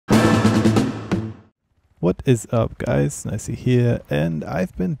What is up, guys? Nicey here, and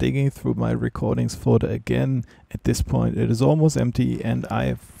I've been digging through my recordings folder again. At this point it is almost empty, and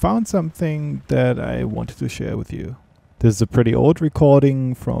I found something that I wanted to share with you. This is a pretty old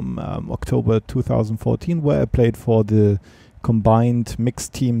recording from October 2014 where I played for the combined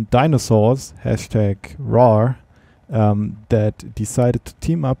mixed team Dinosaurs, hashtag Rawr, that decided to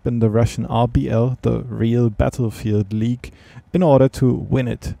team up in the Russian RBL, the Real Battlefield League, in order to win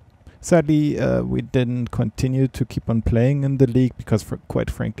it. Sadly, we didn't continue to keep on playing in the league because,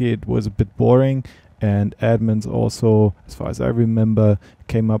 quite frankly, it was a bit boring, and admins also, as far as I remember,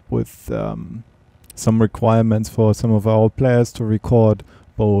 came up with some requirements for some of our players to record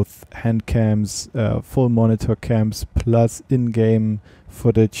both hand cams, full monitor cams, plus in-game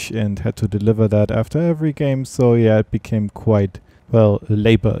footage, and had to deliver that after every game. So yeah, it became quite, well,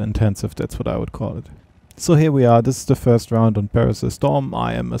 labor intensive, that's what I would call it. So here we are, this is the first round on Paracel Storm.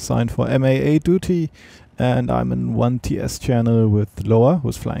 I am assigned for MAA duty, and I'm in one TS channel with Rawr,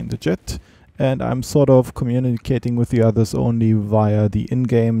 who's flying the jet, and I'm sort of communicating with the others only via the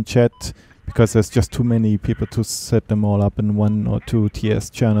in-game chat, because there's just too many people to set them all up in one or two TS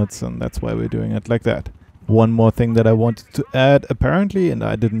channels, and that's why we're doing it like that. One more thing that I wanted to add, apparently, and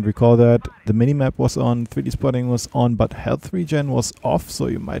I didn't recall that, the minimap was on, 3D spotting was on, but health regen was off, so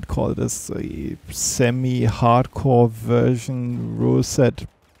you might call this a semi-hardcore version rule set.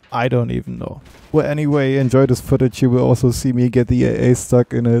 I don't even know. Well, anyway, enjoy this footage. You will also see me get the AA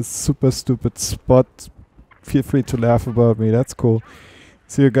stuck in a super stupid spot. Feel free to laugh about me, that's cool.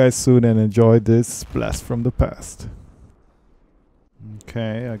 See you guys soon and enjoy this blast from the past.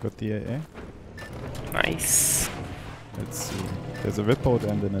 Okay, I got the AA. Nice. Let's see. There's a rip boat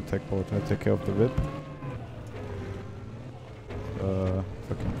and an attack boat. I'll take care of the rip.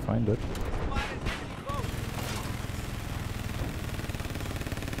 If I can find it.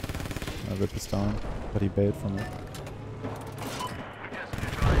 My rip is down, but he bailed from it.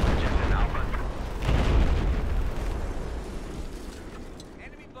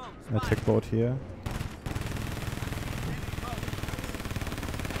 Attack boat here.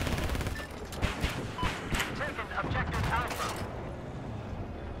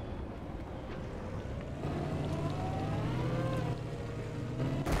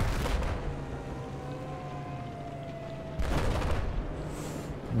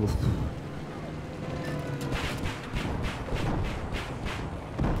 Oof.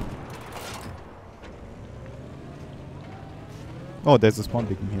 Oh, there's a spawn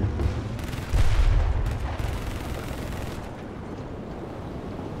beacon here.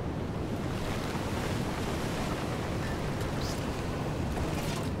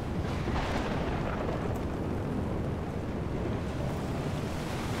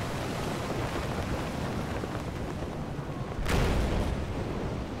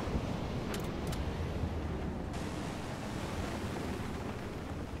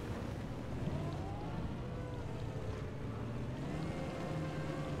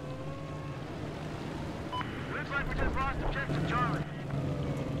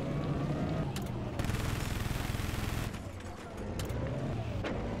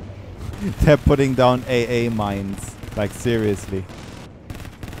 They're putting down AA mines, like seriously.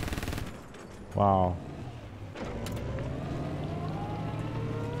 Wow.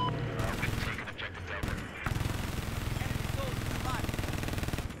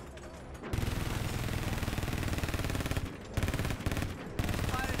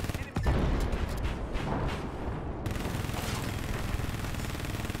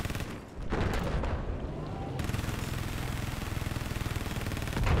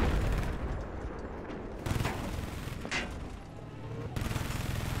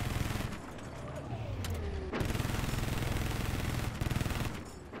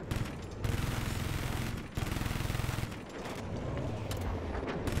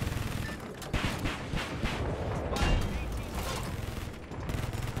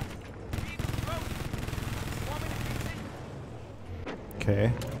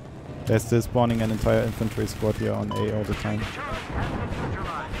 Okay. They're still spawning an entire infantry squad here on A all the time.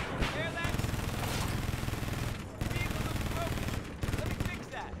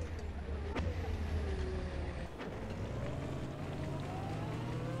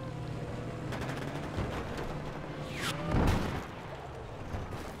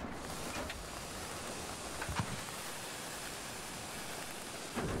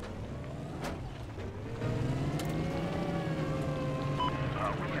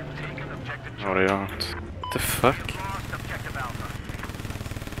 Oh, they aren't. What the fuck?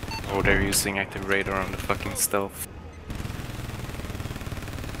 Oh, they're using active radar on the fucking stealth.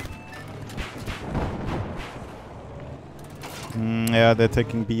 Yeah, they're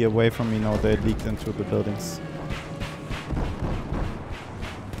taking B away from me now. They leaked into the buildings.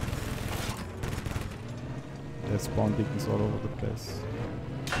 There's spawn beacons all over the place.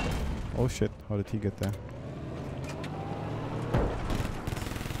 Oh shit, how did he get there?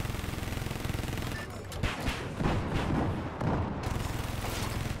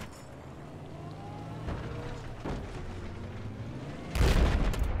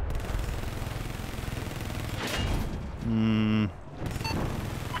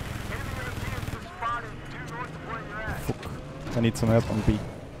 Fuck. I need some help on B.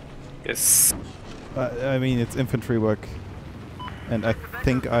 Yes. I mean, it's infantry work. And I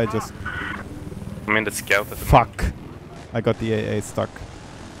think I just... I'm in the scout at the Fuck! I got the AA stuck.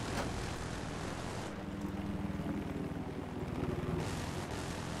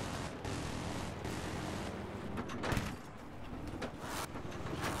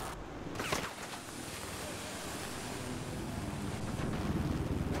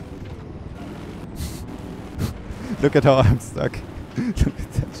 Look at how I'm stuck. Look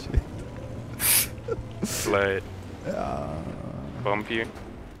at that shit. Slide. Bomb you.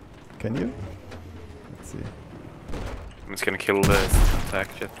 Can you? Let's see. I'm just gonna kill the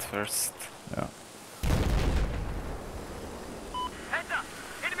attack jet first. Yeah. Heads up!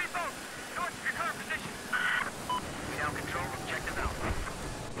 Enemy boat! North of your current position! We now control objective Alpha.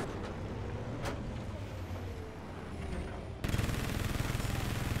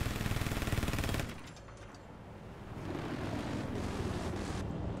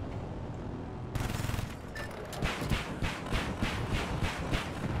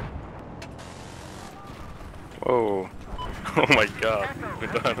 Whoa. Oh my god.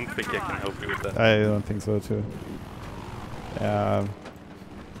 I don't think I can help you with that. I don't think so too.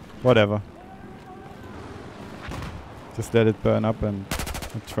 Whatever. Just let it burn up and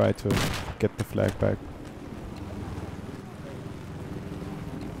try to get the flag back.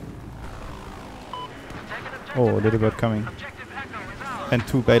 Oh, a little bit coming. And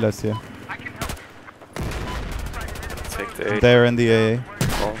 2 bailers here. Take the 8. They're in the AA.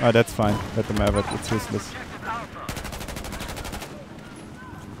 Oh. Oh, that's fine. Let them have it. It's useless.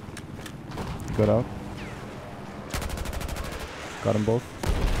 Got out. Got them both.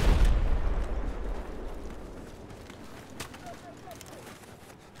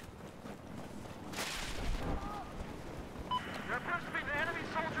 There appears to be an enemy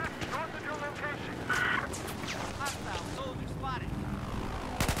soldier north of your location. Hostile soldier spotted.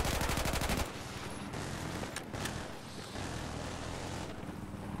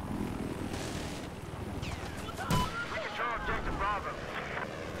 We control objective Bravo.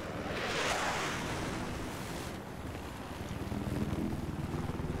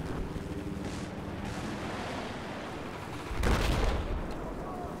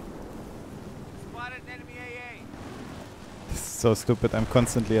 Spotted an enemy AA. This is so stupid. I'm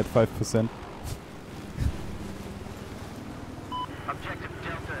constantly at 5%. Objective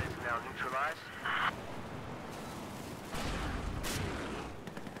Delta is now neutralized.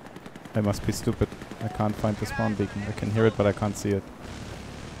 I must be stupid. I can't find the spawn beacon. I can hear it, but I can't see it.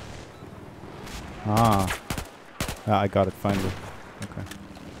 Ah. Yeah, I got it finally. Okay.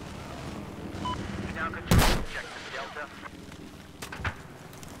 We now control objective Delta.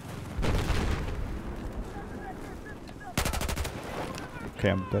 Okay,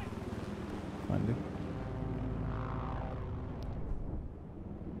 I'm dead. Finally.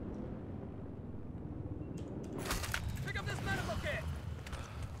 Pick up this medical kit.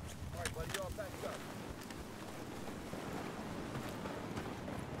 All right, buddy, you're all backed up.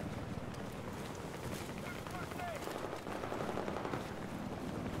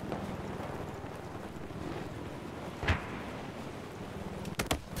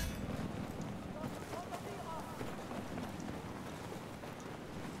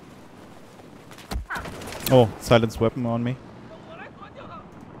 Oh, silence weapon on me.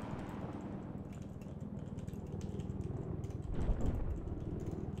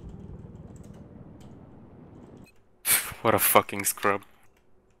 What a fucking scrub.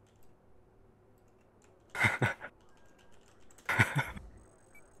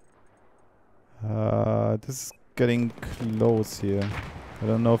 This is getting close here. I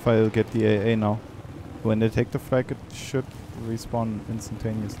don't know if I'll get the AA now. When they take the flag, it should respawn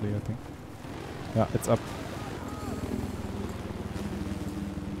instantaneously, I think. Yeah, it's up.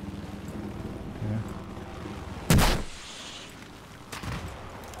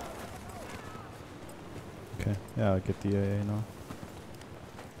 Okay, yeah, I'll get the AA now.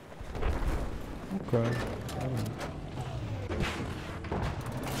 Okay. I don't know.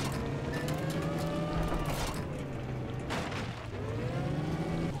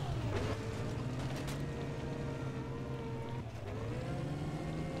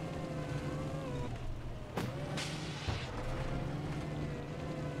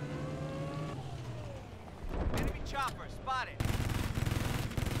 chopper spotted.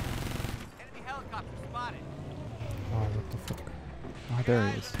 Enemy helicopter spotted. Oh, what the fuck? Oh, there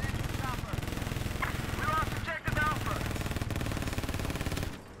he is. Enemy chopper. We lost objective Alpha.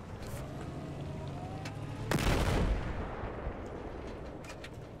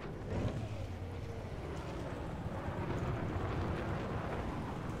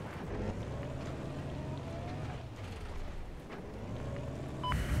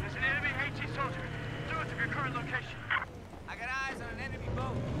 There's an enemy HE soldier. North of your current location. I got eyes on an enemy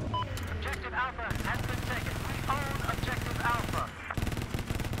boat. Objective Alpha has been taken. We own Objective Alpha.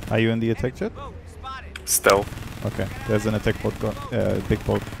 Are you in the attack jet? Boat spotted. Stealth. Okay, there's an attack boat, big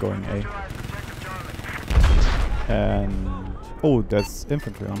boat going A. Neutralize Objective Charlie. And oh, there's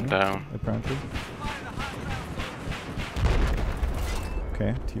infantry on it, Down. apparently.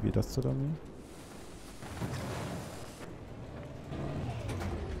 Okay, TV dusted on me.